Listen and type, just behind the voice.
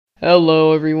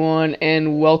Hello everyone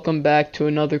and welcome back to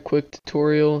another quick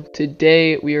tutorial.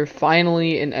 Today we are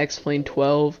finally in X-Plane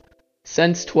 12.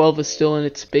 Since 12 is still in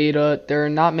its beta, there are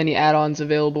not many add-ons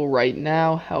available right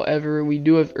now. However, we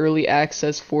do have early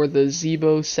access for the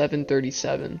Zibo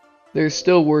 737. There's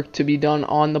still work to be done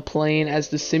on the plane, as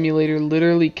the simulator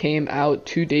literally came out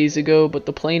 2 days ago, but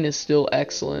the plane is still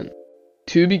excellent.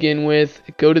 To begin with,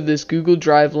 go to this Google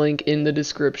Drive link in the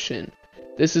description.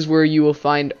 This is where you will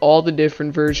find all the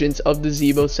different versions of the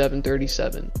Zibo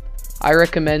 737. I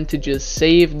recommend to just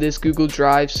save this Google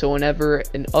Drive so whenever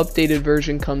an updated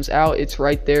version comes out, it's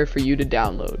right there for you to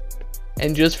download.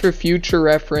 And just for future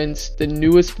reference, the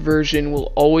newest version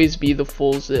will always be the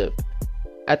full zip.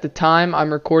 At the time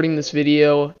I'm recording this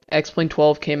video, X-Plane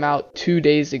 12 came out 2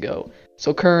 days ago.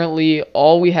 So currently,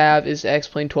 all we have is the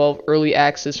X-Plane 12 early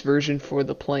access version for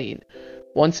the plane.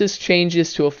 Once this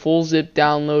changes to a full zip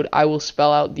download, I will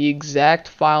spell out the exact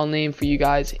file name for you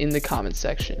guys in the comment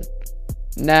section.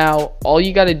 Now, all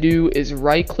you gotta do is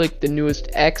right click the newest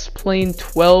X-Plane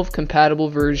 12 compatible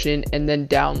version and then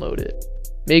download it.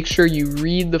 Make sure you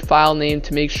read the file name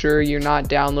to make sure you're not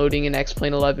downloading an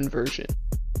X-Plane 11 version.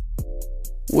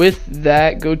 With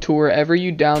that, go to wherever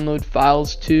you download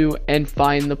files to and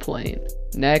find the plane.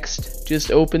 Next,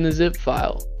 just open the zip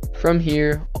file. From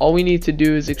here, all we need to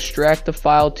do is extract the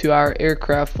file to our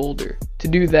aircraft folder. To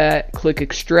do that, click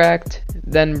extract,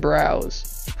 then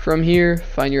browse. From here,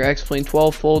 find your X-Plane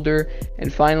 12 folder,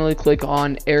 and finally click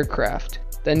on aircraft,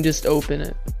 then just open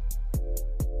it.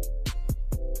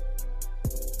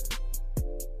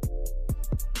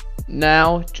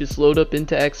 Now, just load up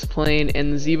into X-Plane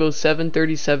and the Zibo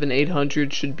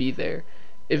 737-800 should be there.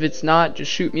 If it's not,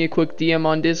 just shoot me a quick DM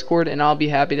on Discord and I'll be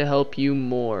happy to help you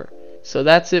more. So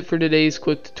that's it for today's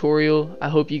quick tutorial. I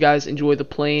hope you guys enjoy the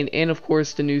plane and of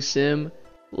course the new sim.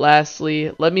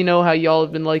 Lastly, let me know how y'all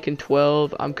have been liking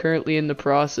 12. I'm currently in the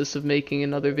process of making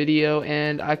another video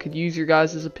and I could use your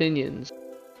guys' opinions.